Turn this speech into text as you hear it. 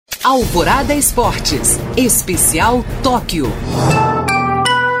Alvorada Esportes, especial Tóquio.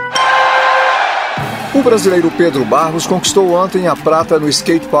 O brasileiro Pedro Barros conquistou ontem a prata no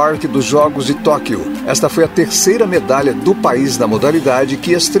skate park dos Jogos de Tóquio. Esta foi a terceira medalha do país na modalidade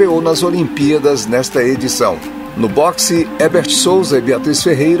que estreou nas Olimpíadas nesta edição. No boxe, Herbert Souza e Beatriz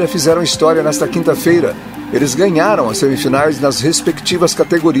Ferreira fizeram história nesta quinta-feira. Eles ganharam as semifinais nas respectivas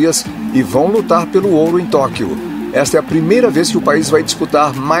categorias e vão lutar pelo ouro em Tóquio. Esta é a primeira vez que o país vai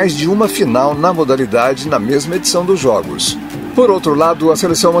disputar mais de uma final na modalidade na mesma edição dos Jogos. Por outro lado, a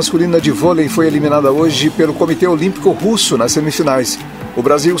seleção masculina de vôlei foi eliminada hoje pelo Comitê Olímpico Russo nas semifinais. O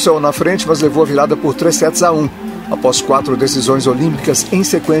Brasil saiu na frente, mas levou a virada por 3-1. Após 4 decisões olímpicas em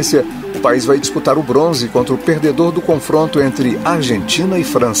sequência, o país vai disputar o bronze contra o perdedor do confronto entre Argentina e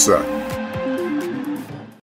França.